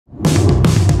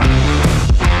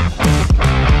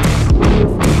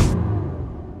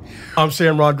I'm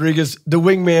Sam Rodriguez, the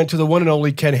wingman to the one and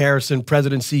only Ken Harrison,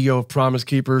 President and CEO of Promise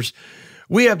Keepers.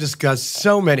 We have discussed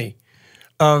so many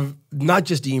of not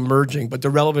just the emerging, but the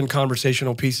relevant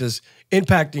conversational pieces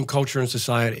impacting culture and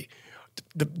society.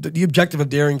 The objective of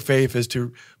Daring Faith is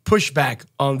to push back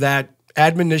on that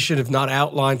admonition, if not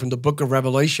outline, from the book of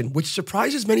Revelation, which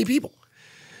surprises many people,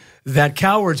 that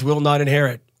cowards will not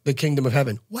inherit the kingdom of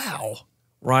heaven. Wow,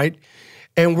 right?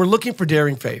 And we're looking for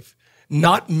daring faith,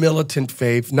 not militant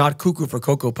faith, not cuckoo for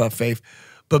Cocoa Puff faith,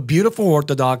 but beautiful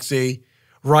orthodoxy,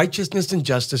 righteousness and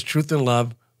justice, truth and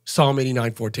love, Psalm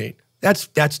 89:14.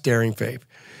 That's daring faith.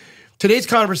 Today's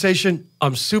conversation,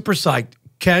 I'm super psyched.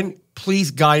 Ken,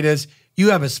 please guide us.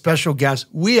 You have a special guest.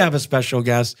 We have a special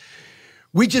guest.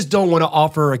 We just don't want to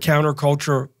offer a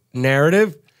counterculture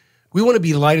narrative. We want to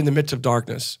be light in the midst of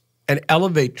darkness and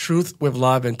elevate truth with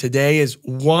love. And today is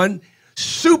one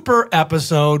super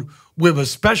episode with a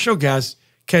special guest.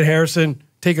 Ken Harrison,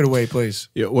 take it away, please.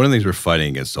 Yeah, one of the things we're fighting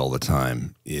against all the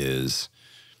time is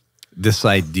this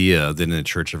idea that in the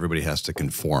church everybody has to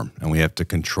conform and we have to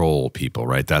control people,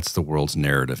 right? That's the world's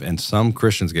narrative. And some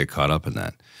Christians get caught up in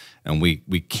that. And we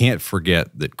can't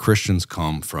forget that Christians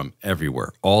come from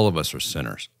everywhere. All of us are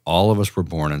sinners. All of us were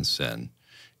born in sin.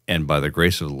 And by the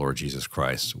grace of the Lord Jesus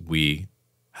Christ, we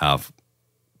have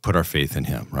put our faith in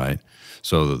him, right?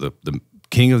 So the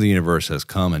King of the universe has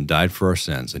come and died for our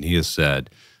sins. And he has said,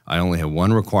 I only have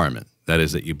one requirement. That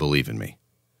is that you believe in me.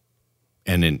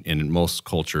 And in most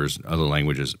cultures, other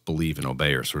languages, believe and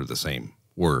obey are sort of the same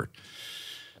word.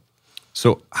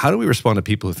 So how do we respond to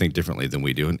people who think differently than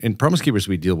we do? And in Promise Keepers,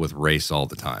 we deal with race all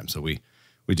the time. So we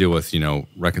deal with,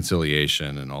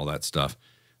 reconciliation and all that stuff.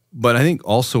 But I think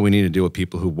also we need to deal with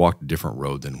people who walked a different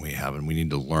road than we have, and we need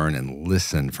to learn and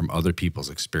listen from other people's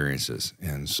experiences.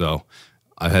 And so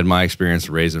I've had my experience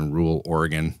raised in rural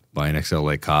Oregon by an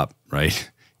ex-LA cop, right?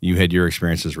 You had your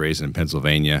experiences raised in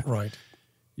Pennsylvania. Right.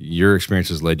 Your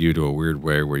experiences led you to a weird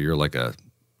way where you're like a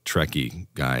Trekkie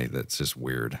guy that's just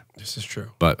weird. This is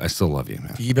true. But I still love you,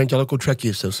 man. The Evangelical Trekkie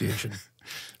Association.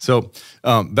 So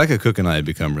Becket Cook and I have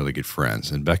become really good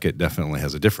friends, and Becket definitely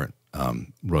has a different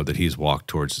road that he's walked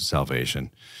towards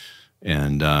salvation.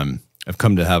 And I've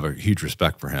come to have a huge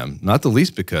respect for him, not the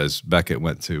least because Becket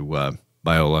went to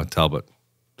Biola Talbot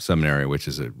Seminary, which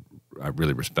is I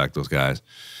really respect those guys.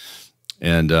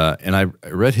 And I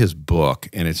read his book,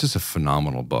 and it's just a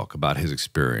phenomenal book about his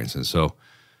experience. And so,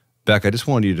 Beck, I just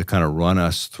wanted you to kind of run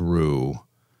us through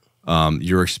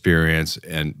your experience,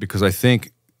 and because I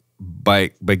think by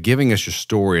giving us your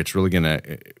story, it's really going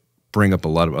to bring up a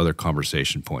lot of other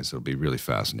conversation points that'll be really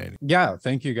fascinating. Yeah,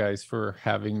 thank you guys for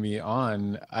having me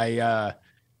on.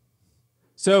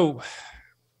 So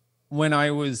when I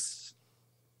was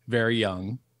very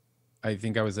young, I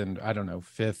think I was in, I don't know,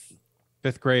 fifth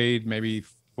grade, maybe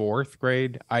fourth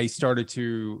grade, I started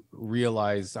to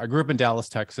realize, I grew up in Dallas,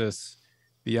 Texas,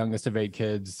 the youngest of 8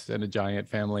 kids in a giant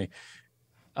family.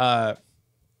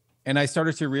 And I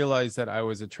started to realize that I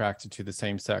was attracted to the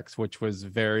same sex, which was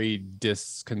very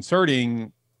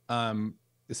disconcerting,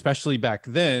 especially back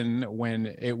then when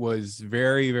it was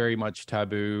very, very much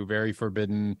taboo, very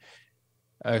forbidden,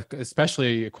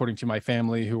 especially according to my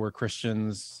family who were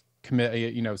Christians,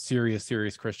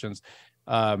 serious Christians.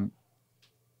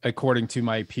 According to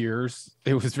my peers,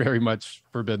 it was very much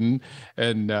forbidden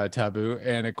and taboo.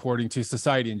 And according to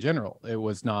society in general, it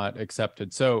was not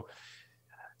accepted. So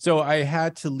I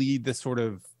had to lead this sort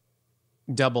of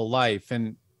double life.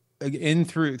 And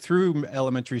through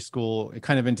elementary school,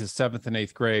 kind of into 7th and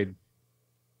 8th grade,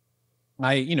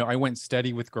 I went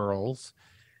steady with girls,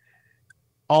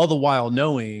 all the while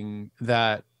knowing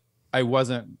that I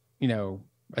wasn't,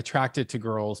 attracted to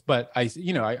girls, but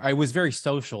I was very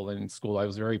social in school. I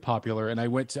was very popular, and I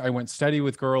went steady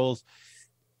with girls,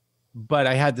 but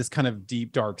I had this kind of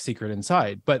deep, dark secret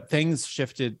inside. But things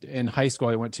shifted in high school.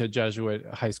 I went to a Jesuit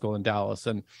high school in Dallas,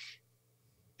 and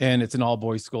it's an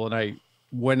all-boys school. And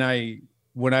when I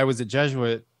was a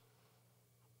Jesuit,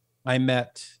 when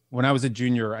I was a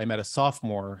junior, I met a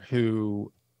sophomore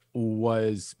who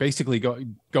was basically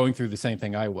going through the same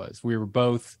thing I was. We were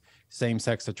both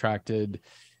same-sex attracted.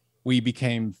 We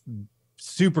became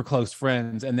super close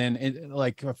friends. And then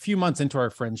like a few months into our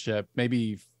friendship,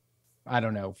 maybe, I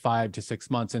don't know, 5 to 6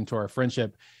 months into our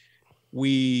friendship,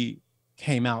 we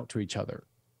came out to each other,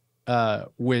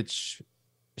 which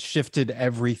shifted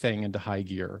everything into high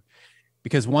gear.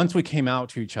 Because once we came out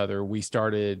to each other, we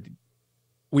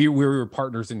were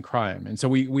partners in crime. And so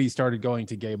we started going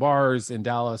to gay bars in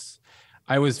Dallas.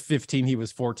 I was 15, he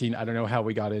was 14. I don't know how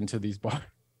we got into these bars.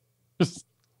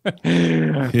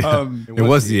 It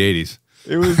was the 80s.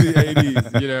 It was the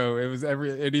 80s, it was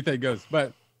anything goes.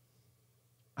 But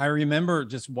I remember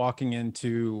just walking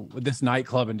into this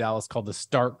nightclub in Dallas called the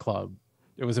Stark Club.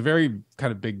 It was a very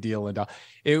kind of big deal in Dallas.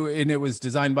 And it was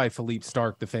designed by Philippe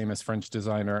Starck, the famous French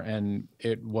designer, and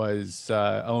it was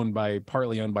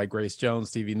partly owned by Grace Jones,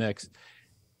 Stevie Nicks.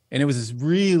 And it was this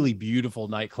really beautiful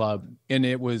nightclub. And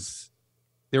there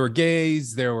were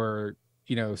gays, there were,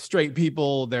 straight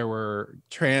people, there were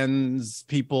trans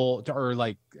people, or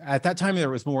like at that time there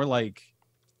was more like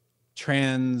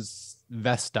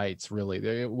transvestites, really.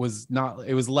 It was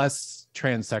less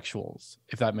transsexuals,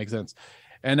 if that makes sense.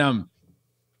 And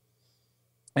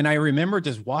I remember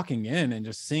just walking in and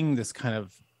just seeing this kind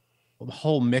of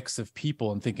whole mix of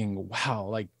people and thinking, wow,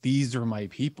 like these are my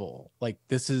people. Like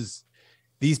these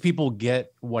people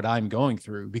get what I'm going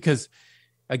through. Because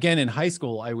again, in high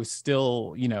school, I was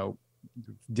still,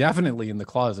 definitely in the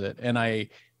closet. And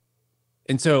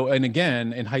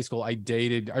again, in high school, I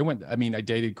dated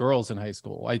girls in high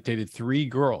school. I dated 3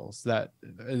 girls that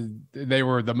they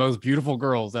were the most beautiful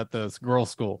girls at the girls'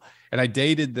 school. And I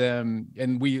dated them,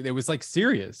 and it was like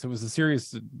serious. It was a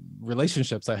serious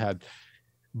relationships I had.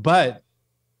 But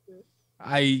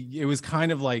it was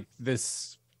kind of like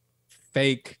this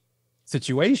fake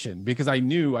situation because I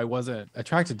knew I wasn't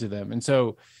attracted to them. And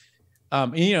so,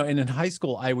 and in high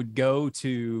school, I would go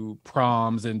to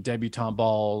proms and debutante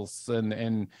balls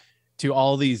and to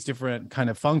all these different kind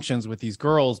of functions with these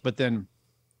girls. But then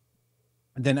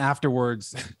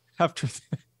afterwards, after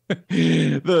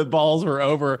the balls were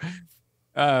over,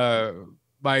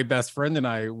 my best friend and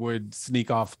I would sneak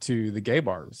off to the gay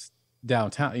bars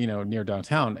downtown, near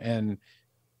downtown. And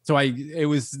so it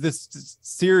was this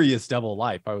serious double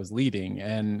life I was leading,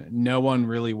 and no one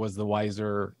really was the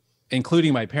wiser,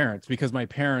 including my parents, because my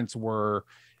parents were,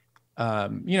 by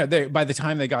the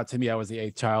time they got to me, I was the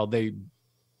 8th child.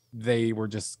 They were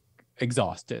just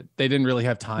exhausted. They didn't really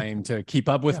have time to keep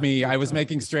up with me. I was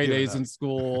making straight A's in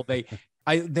school.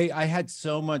 I had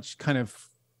so much kind of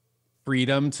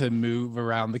freedom to move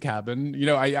around the cabin.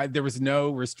 There was no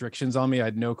restrictions on me. I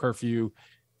had no curfew,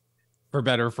 for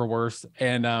better or for worse.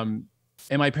 And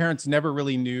my parents never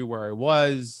really knew where I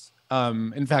was.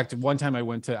 In fact, one time I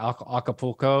went to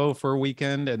Acapulco for a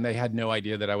weekend, and they had no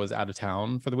idea that I was out of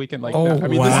town for the weekend. Like,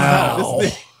 wow.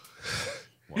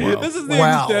 This is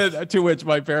the extent to which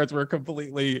my parents were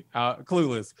completely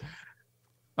clueless.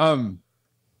 And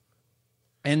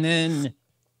then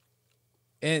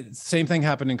same thing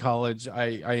happened in college.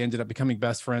 I ended up becoming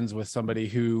best friends with somebody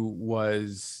who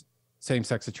was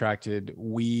same-sex attracted.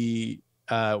 We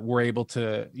were able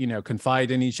to,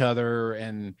 confide in each other,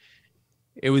 and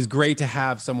it was great to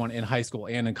have someone in high school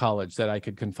and in college that I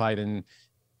could confide in.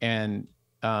 And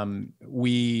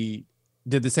we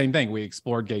did the same thing. We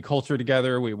explored gay culture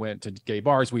together. We went to gay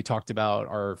bars. We talked about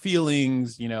our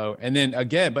feelings, and then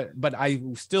again, but I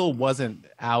still wasn't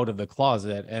out of the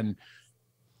closet. And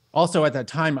also at that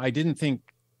time, I didn't think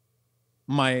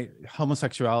my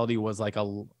homosexuality was like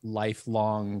a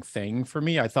lifelong thing for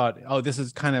me. I thought, oh, this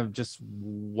is kind of just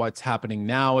what's happening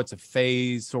now. It's a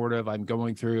phase, sort of, I'm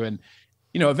going through, and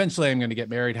eventually I'm going to get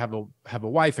married, have a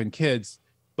wife and kids.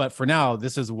 But for now,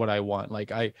 this is what I want. Like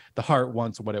the heart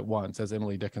wants what it wants, as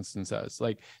Emily Dickinson says.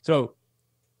 Like, so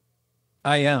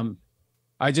I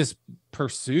just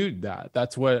pursued that.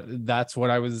 That's what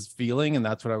I was feeling, and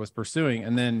that's what I was pursuing.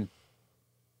 And then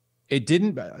it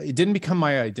didn't become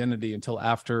my identity until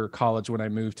after college, when I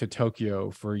moved to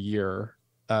Tokyo for a year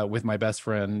with my best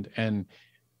friend, and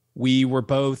we were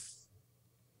both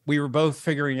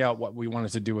figuring out what we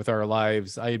wanted to do with our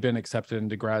lives. I had been accepted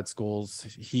into grad schools.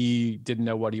 He didn't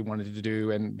know what he wanted to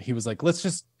do, and he was like,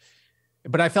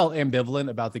 but I felt ambivalent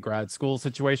about the grad school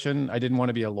situation. I didn't want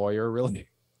to be a lawyer, really.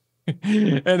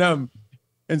 and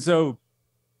so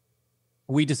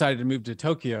we decided to move to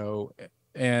Tokyo,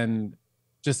 and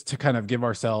just to kind of give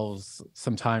ourselves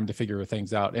some time to figure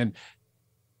things out. And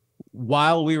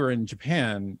while we were in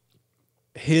Japan,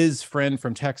 his friend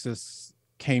from Texas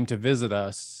came to visit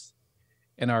us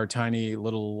in our tiny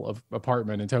little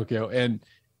apartment in Tokyo. And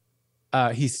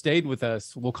he stayed with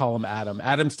us. We'll call him Adam.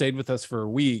 Adam stayed with us for a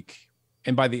week.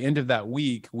 And by the end of that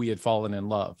week, we had fallen in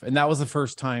love. And that was the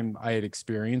first time I had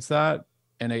experienced that.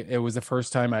 And it was the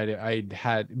first time I'd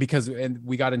had, and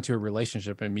we got into a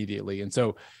relationship immediately. And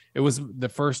so it was the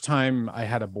first time I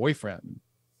had a boyfriend.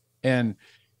 And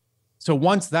so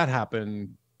once that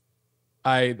happened,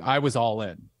 I was all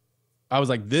in. I was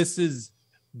like, this is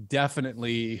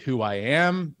definitely who I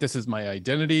am. This is my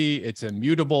identity. It's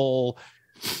immutable.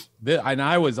 And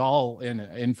I was all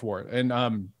in for it.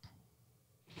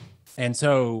 And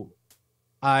so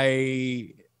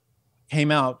I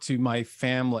came out to my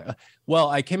family. Well,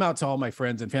 I came out to all my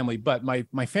friends and family, but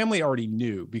my family already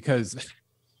knew, because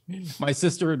my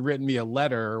sister had written me a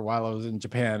letter while I was in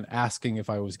Japan asking if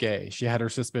I was gay. She had her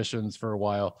suspicions for a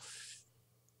while.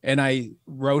 And I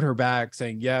wrote her back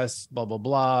saying, yes, blah, blah,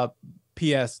 blah.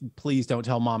 P.S. Please don't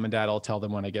tell mom and dad. I'll tell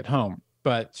them when I get home.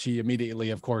 But she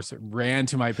immediately, of course, ran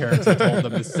to my parents and told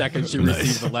them the second she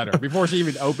received the letter. Before she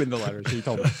even opened the letter, she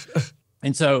told them.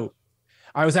 And so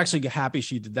I was actually happy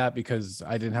she did that, because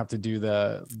I didn't have to do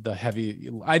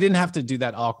I didn't have to do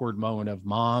that awkward moment of,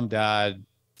 mom, dad,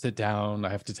 sit down, I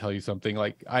have to tell you something.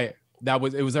 Like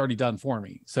it was already done for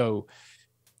me. So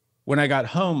when I got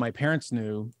home, my parents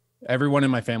knew, everyone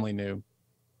in my family knew.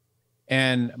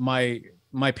 And my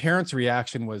parents'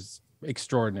 reaction was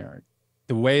extraordinary.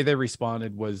 The way they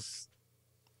responded was,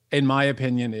 in my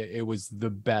opinion, it was the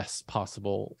best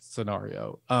possible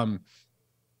scenario.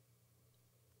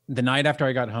 The night after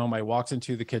I got home, I walked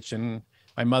into the kitchen.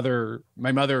 My mother,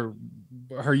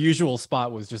 her usual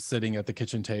spot was just sitting at the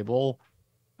kitchen table.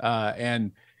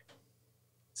 And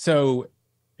so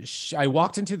I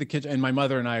walked into the kitchen, and my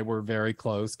mother and I were very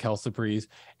close, Kelsey.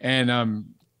 And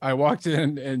I walked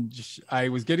in, and I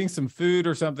was getting some food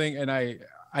or something, and I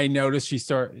noticed she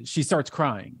starts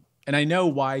crying, and I know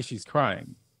why she's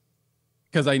crying,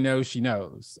 because I know she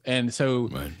knows. And so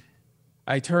right.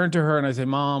 I turned to her and I said,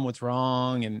 Mom, what's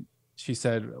wrong? And she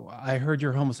said, I heard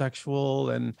you're homosexual.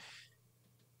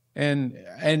 And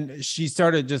she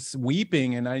started just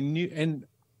weeping, and I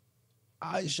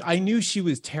knew she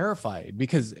was terrified,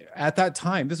 because at that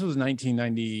time, this was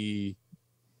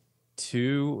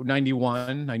 1992,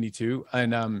 91, 92.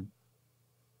 And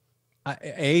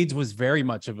AIDS was very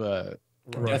much of a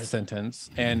death sentence,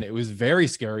 and it was very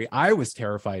scary. I was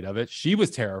terrified of it. She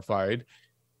was terrified.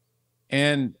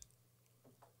 And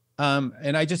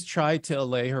I just tried to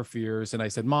allay her fears. And I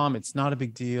said, Mom, it's not a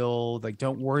big deal. Like,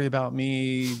 don't worry about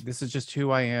me. This is just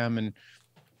who I am. And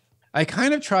I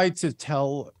kind of tried to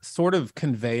sort of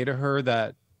convey to her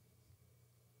that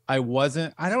what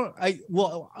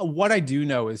I do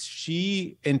know is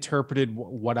she interpreted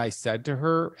what I said to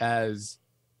her as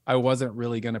I wasn't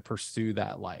really going to pursue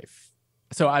that life.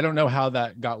 So I don't know how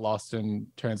that got lost in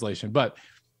translation, but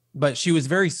she was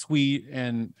very sweet.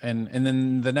 And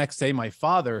then the next day, my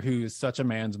father, who's such a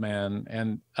man's man,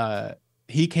 and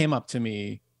he came up to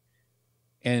me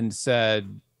and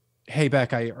said, hey,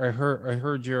 Beck, I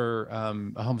heard you're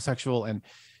a homosexual, and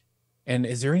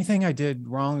is there anything I did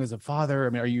wrong as a father?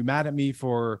 I mean, are you mad at me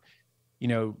for,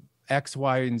 X,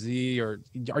 Y, and Z? Or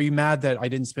are you mad that I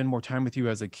didn't spend more time with you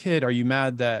as a kid? Are you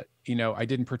mad that, I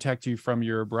didn't protect you from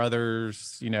your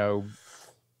brothers,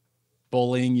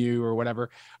 bullying you or whatever?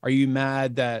 Are you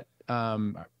mad that,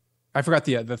 I forgot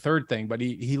the third thing, but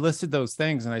he listed those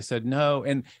things. And I said, no.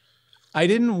 And I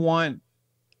didn't want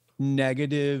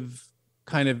negative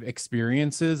kind of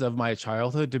experiences of my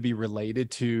childhood to be related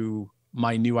to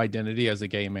my new identity as a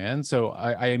gay man. So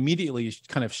I immediately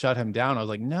kind of shut him down. I was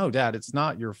like, no, Dad, it's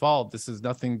not your fault. This is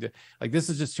nothing this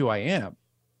is just who I am.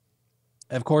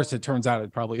 Of course, it turns out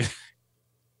it probably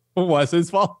was his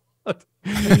fault.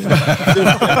 He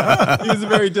was a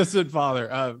very distant father.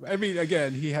 I mean,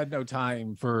 again, he had no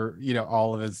time for,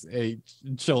 all of his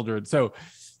children. So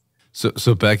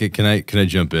Becket, can I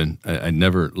jump in? I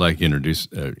never like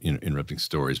interrupting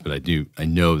stories, but I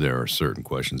know there are certain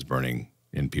questions burning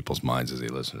in people's minds as they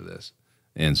listen to this.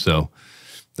 And so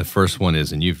the first one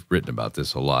is, and you've written about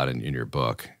this a lot in your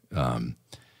book,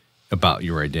 about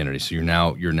your identity. So you're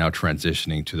now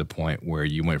transitioning to the point where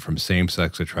you went from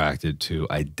same-sex attracted to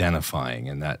identifying,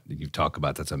 and that you talk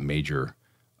about, that's a major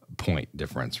point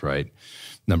difference, right?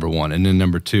 Number one. And then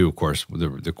number two, of course,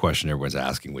 the question everyone's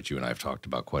asking, which you and I have talked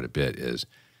about quite a bit, is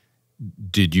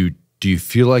do you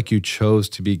feel like you chose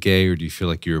to be gay, or do you feel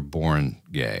like you were born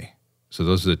gay? So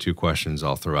those are the two questions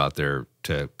I'll throw out there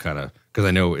to kind of, because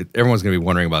I know everyone's going to be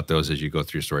wondering about those as you go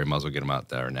through your story. Might as well get them out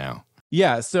there now.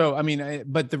 Yeah. So, I mean,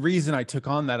 but the reason I took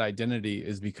on that identity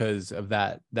is because of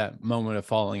that moment of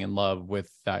falling in love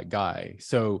with that guy.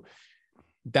 So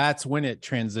that's when it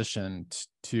transitioned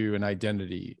to an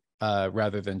identity,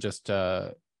 rather than just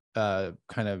kind of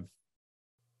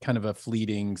a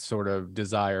fleeting sort of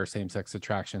desire, same-sex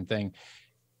attraction thing.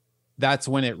 That's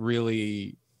when it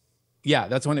really,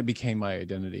 that's when it became my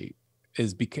identity,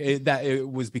 is because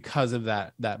it was because of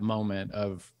that moment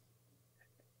of,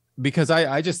 because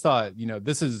I just thought,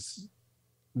 this is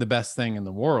the best thing in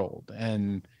the world.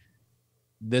 And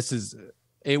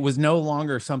it was no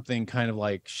longer something kind of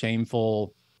like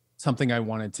shameful, something I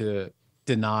wanted to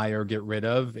deny or get rid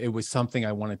of. It was something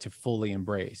I wanted to fully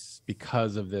embrace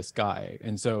because of this guy.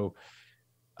 And so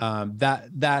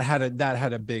that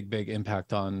had a big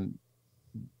impact on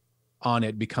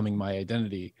it becoming my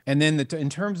identity. And then in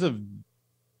terms of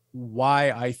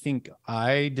why I think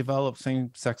I developed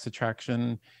same-sex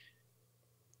attraction,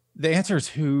 the answer is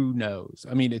who knows?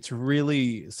 I mean, it's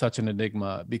really such an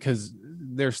enigma because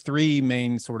there's three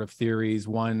main sort of theories.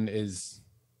 One is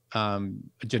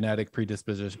genetic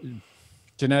predisposition.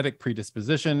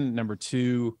 Number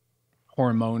two,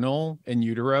 hormonal in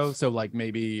utero. So like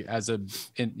maybe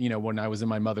when I was in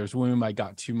my mother's womb, I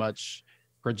got too much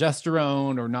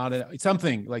progesterone or not,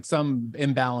 something like some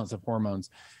imbalance of hormones.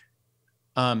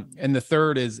 And the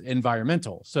third is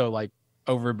environmental. So like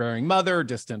overbearing mother,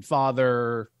 distant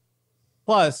father.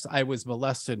 Plus, I was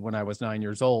molested when I was 9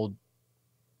 years old.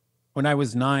 When I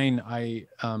was 9, I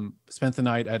spent the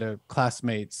night at a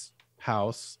classmate's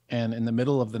house. And in the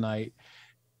middle of the night,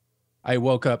 I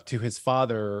woke up to his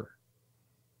father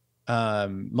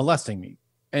molesting me.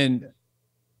 And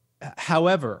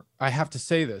however, I have to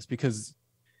say this because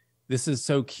this is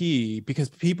so key, because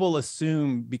people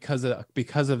assume because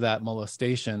of that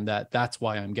molestation that's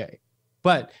why I'm gay.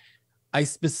 But I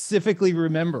specifically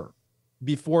remember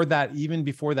even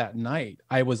before that night,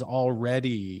 I was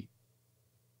already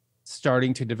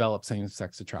starting to develop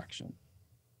same-sex attraction.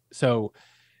 So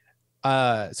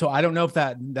I don't know if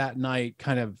that night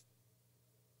kind of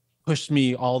pushed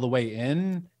me all the way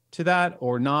in to that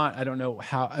or not. I don't know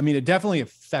how. I mean, it definitely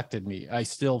affected me. I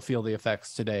still feel the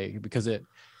effects today because it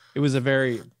was a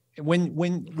very,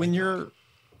 when you're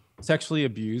sexually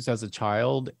abused as a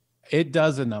child, it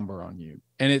does a number on you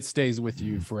and it stays with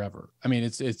you forever. I mean,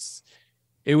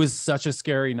 it was such a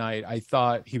scary night. I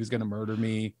thought he was going to murder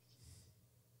me.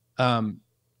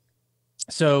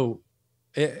 So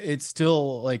it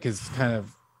still like is kind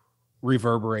of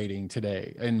reverberating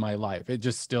today in my life. It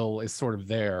just still is sort of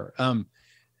there.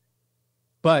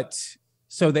 But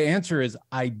so the answer is,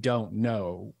 I don't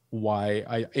know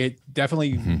why. It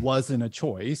definitely wasn't a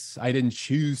choice. I didn't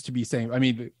choose to be same. I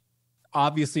mean,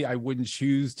 obviously I wouldn't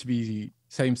choose to be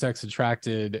same-sex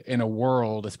attracted in a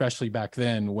world, especially back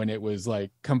then when it was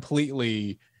like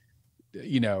completely,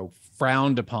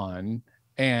 frowned upon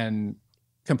and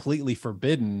completely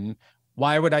forbidden.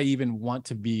 Why would I even want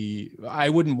to be? I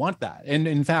wouldn't want that. And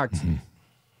in fact,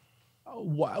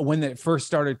 when it first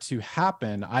started to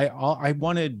happen, I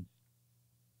wanted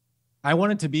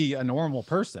to be a normal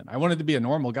person. I wanted to be a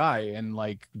normal guy and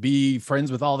like be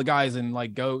friends with all the guys and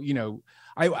like go,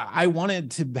 I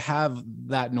wanted to have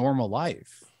that normal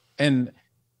life. And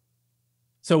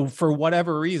so for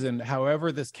whatever reason,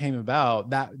 however this came about,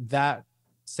 that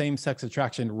same-sex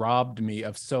attraction robbed me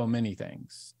of so many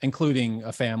things, including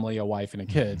a family, a wife, and a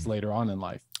kids later on in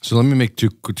life. So let me make two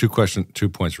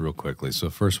points real quickly. So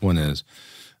first one is,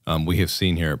 we have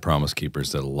seen here at Promise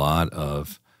Keepers that a lot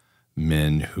of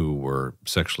men who were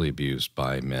sexually abused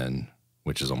by men,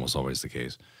 which is almost always the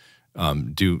case,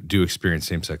 do experience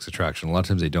same-sex attraction. A lot of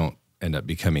times they don't end up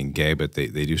becoming gay, but they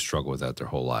do struggle with that their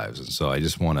whole lives. And so I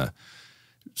just want to,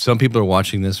 some people are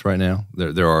watching this right now.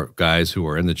 There are guys who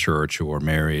are in the church who are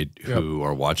married who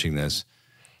are watching this,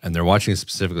 and they're watching it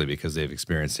specifically because they've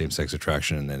experienced same-sex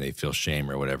attraction and then they feel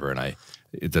shame or whatever. And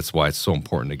that's why it's so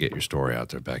important to get your story out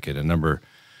there, Becket. And number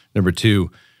two,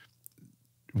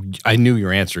 I knew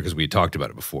your answer because we talked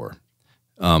about it before.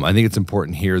 I think it's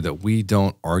important here that we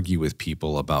don't argue with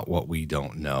people about what we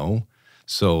don't know.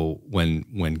 So when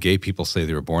gay people say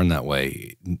they were born that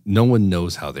way, no one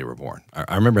knows how they were born.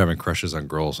 I remember having crushes on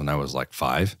girls when I was like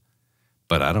 5,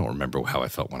 but I don't remember how I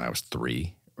felt when I was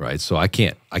 3, right? So I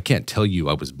can't tell you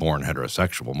I was born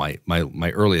heterosexual.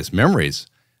 My earliest memories,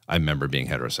 I remember being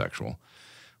heterosexual.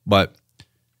 But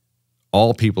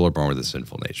all people are born with a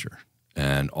sinful nature,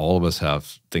 and all of us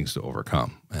have things to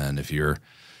overcome. And if you're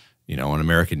an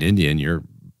American Indian, you're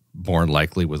born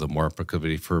likely with a more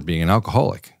proclivity for being an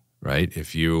alcoholic, right?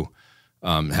 If you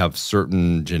have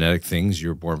certain genetic things,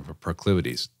 you're born with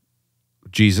proclivities.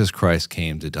 Jesus Christ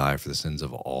came to die for the sins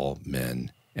of all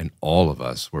men, and all of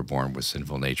us were born with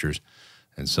sinful natures.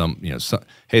 And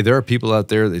hey, there are people out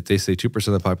there that they say 2%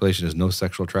 of the population has no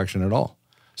sexual attraction at all.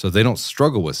 So they don't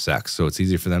struggle with sex. So it's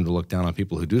easy for them to look down on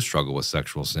people who do struggle with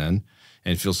sexual sin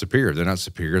and feel superior. They're not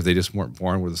superior. They just weren't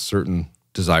born with certain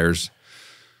desires.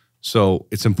 So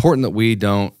it's important that we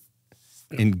don't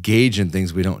engage in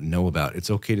things we don't know about. It's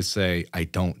okay to say, I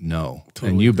don't know.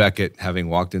 Totally. And you, Becket, having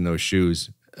walked in those shoes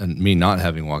and me not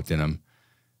having walked in them,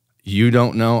 you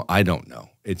don't know, I don't know.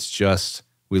 It's just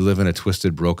we live in a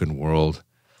twisted, broken world,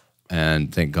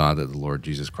 and thank God that the Lord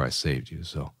Jesus Christ saved you.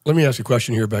 So let me ask you a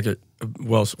question here, Becket.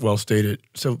 Well stated.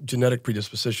 So genetic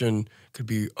predisposition could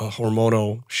be a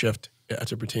hormonal shift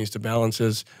as it pertains to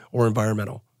balances, or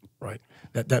environmental, right?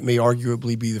 That may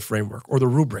arguably be the framework or the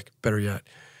rubric, better yet.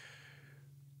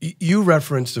 You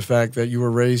referenced the fact that you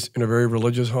were raised in a very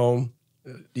religious home,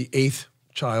 the 8th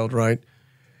child, right?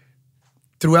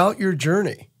 Throughout your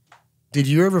journey, did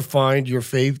you ever find your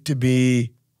faith to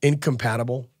be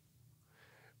incompatible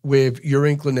with your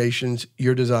inclinations,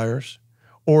 your desires?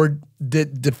 Or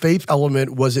did the faith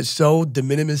element, was it so de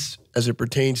minimis as it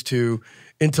pertains to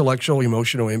intellectual,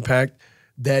 emotional impact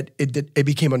that it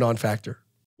became a non-factor?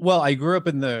 Well, I grew up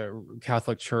in the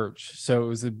Catholic Church, so it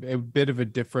was a bit of a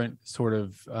different sort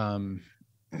of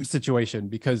situation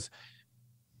because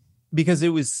it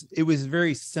was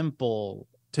very simple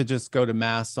to just go to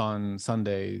mass on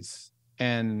Sundays,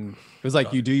 and it was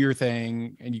like you do your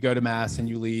thing and you go to mass and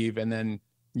you leave, and then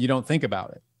you don't think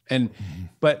about it. And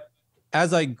but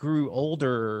as I grew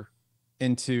older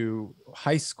into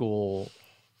high school,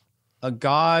 a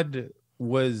God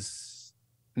was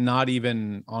not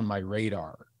even on my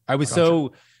radar. I was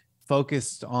so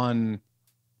focused on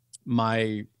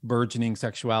my burgeoning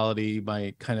sexuality,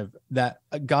 my kind of that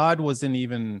God wasn't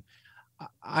even,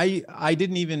 I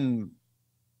didn't even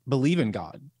believe in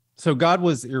God. So God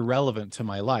was irrelevant to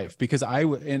my life because I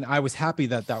was happy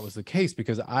that that was the case,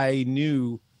 because I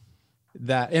knew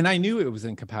that, and I knew it was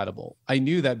incompatible. I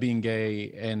knew that being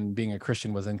gay and being a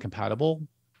Christian was incompatible.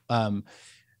 I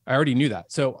already knew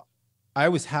that. So I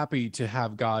was happy to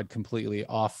have God completely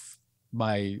off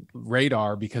my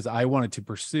radar because I wanted to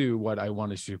pursue what I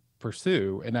wanted to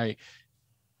pursue.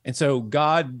 And so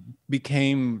God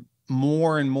became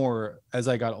more and more, as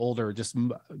I got older, just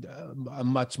a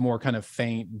much more kind of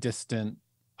faint, distant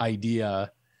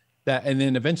idea that, and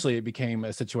then eventually it became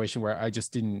a situation where I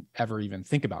just didn't ever even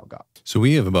think about God. So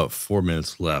we have about 4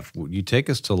 minutes left. Will you take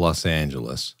us to Los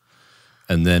Angeles?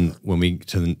 And then when we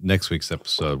to the next week's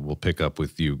episode, we'll pick up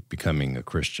with you becoming a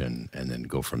Christian and then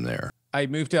go from there. I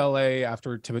moved to LA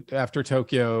after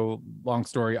Tokyo. Long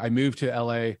story. I moved to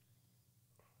LA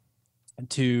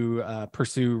to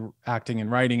pursue acting and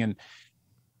writing.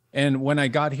 And when I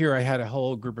got here, I had a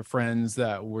whole group of friends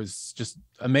that was just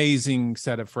amazing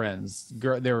set of friends.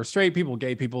 There were straight people,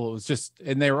 gay people. It was just,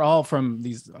 and they were all from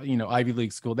these, Ivy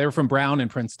League school. They were from Brown and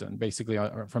Princeton, basically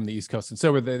from the East Coast. And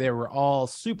so they were all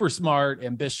super smart,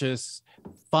 ambitious,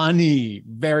 funny,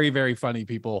 very, very funny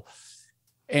people.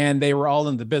 And they were all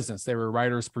in the business. They were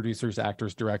writers, producers,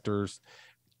 actors, directors.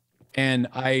 And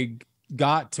I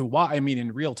got to watch,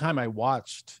 in real time, I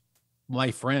watched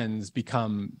my friends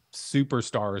become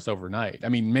superstars overnight.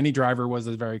 Minnie Driver was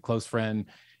a very close friend.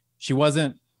 She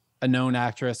wasn't a known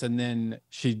actress. And then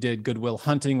she did Good Will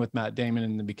Hunting with Matt Damon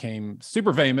and then became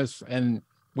super famous. And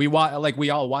we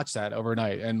all watched that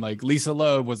overnight. And Lisa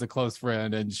Loeb was a close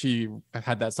friend and she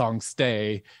had that song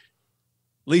Stay.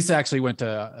 Lisa actually went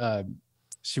to,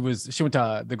 she went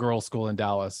to the girls' school in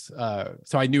Dallas.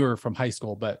 So I knew her from high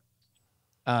school, but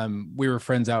we were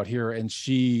friends out here. And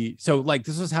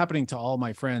this was happening to all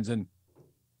my friends. And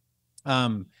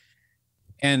Mariska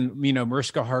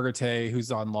Hargitay,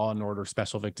 who's on Law and Order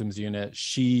Special Victims Unit,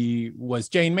 she was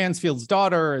Jane Mansfield's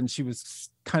daughter. And she was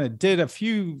did a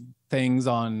few things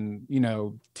on,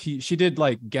 she did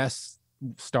guest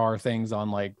star things on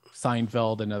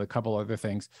Seinfeld and a couple other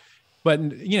things. But,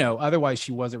 otherwise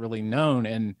she wasn't really known.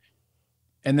 And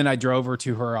then I drove her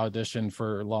to her audition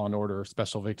for Law and Order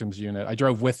Special Victims Unit. I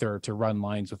drove with her to run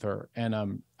lines with her.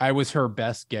 And I was her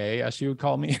best gay, as she would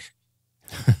call me.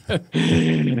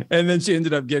 And then she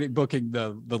ended up booking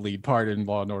the lead part in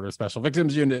Law and Order Special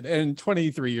Victims Unit. And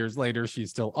 23 years later, she's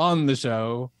still on the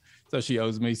show. So she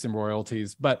owes me some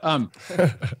royalties. But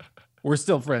we're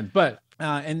still friends. But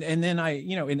and then I,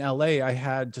 in LA, I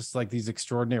had just these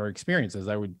extraordinary experiences.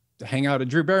 I would hang out at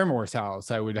Drew Barrymore's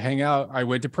house. I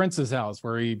went to Prince's house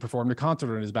where he performed a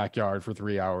concert in his backyard for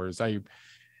 3 hours.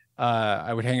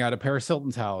 I would hang out at Paris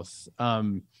Hilton's house.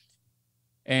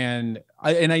 And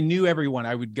I knew everyone.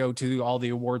 I would go to all the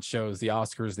award shows, the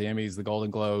Oscars, the Emmys, the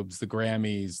Golden Globes, the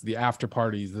Grammys, the after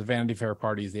parties, the Vanity Fair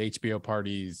parties, the HBO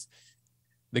parties,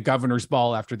 the governor's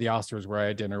ball after the Oscars where I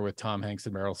had dinner with Tom Hanks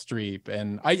and Meryl Streep.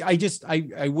 And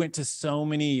I went to so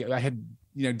many. I had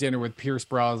dinner with Pierce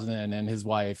Brosnan and his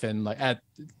wife, and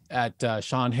at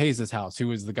Sean Hayes's house, who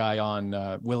was the guy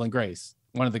on Will and Grace,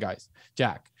 one of the guys,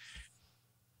 Jack.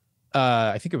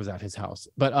 I think it was at his house,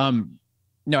 but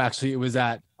no, actually, it was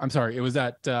at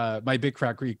my Big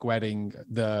Fat Greek wedding.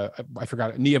 I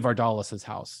forgot Nia Vardalos'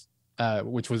 house,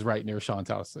 which was right near Sean's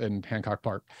house in Hancock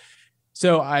Park.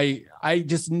 So I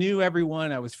just knew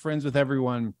everyone. I was friends with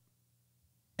everyone,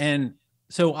 and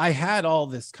so I had all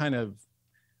these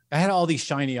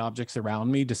shiny objects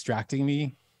around me, distracting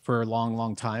me for a long,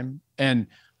 long time. And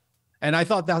I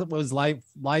thought that was life.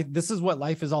 This is what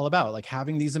life is all about.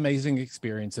 Having these amazing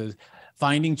experiences,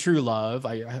 finding true love.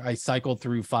 I cycled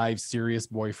through 5 serious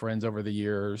boyfriends over the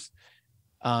years.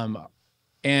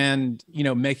 and, you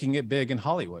know, making it big in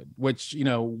Hollywood, which, you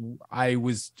know, I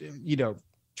was, you know,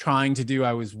 trying to do.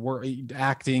 I was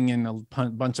acting in a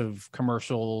bunch of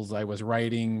commercials. I was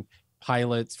writing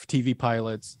pilots, TV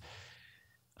pilots.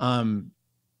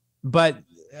 But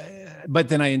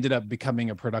then I ended up becoming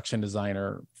a production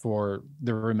designer for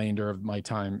the remainder of my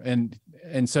time.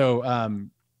 And so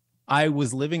I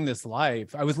was living this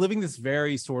life. I was living this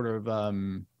very sort of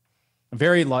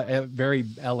very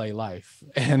LA life.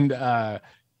 And I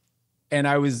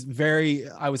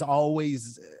was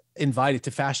always invited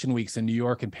to fashion weeks in New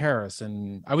York and Paris.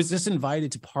 And I was just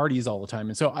invited to parties all the time.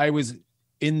 And so I was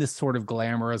in this sort of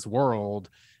glamorous world.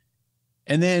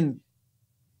 And then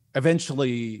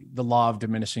eventually the law of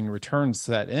diminishing returns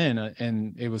set in,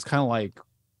 and it was kind of like,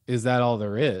 is that all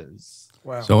there is?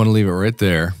 Wow. So I want to leave it right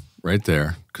there,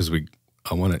 because you're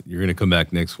going to come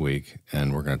back next week,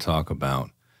 and we're going to talk about,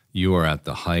 you are at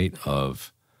the height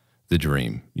of the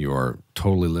dream. You are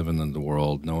totally living in the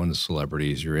world, knowing the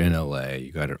celebrities. You're in LA.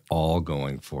 You got it all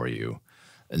going for you.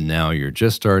 And now you're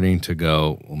just starting to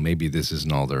go, well, maybe this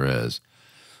isn't all there is.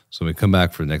 So when we come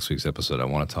back for next week's episode, I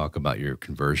want to talk about your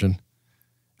conversion.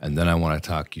 And then I want to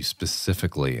talk to you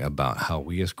specifically about how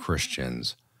we as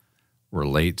Christians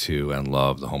relate to and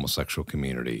love the homosexual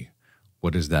community.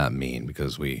 What does that mean?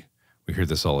 Because we hear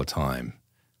this all the time.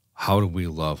 How do we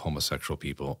love homosexual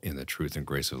people in the truth and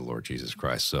grace of the Lord Jesus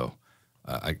Christ? So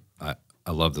I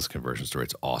love this conversion story.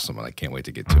 It's awesome, and I can't wait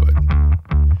to get to it.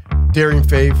 Daring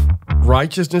faith,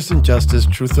 righteousness and justice,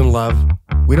 truth and love.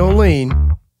 We don't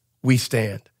lean, we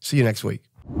stand. See you next week.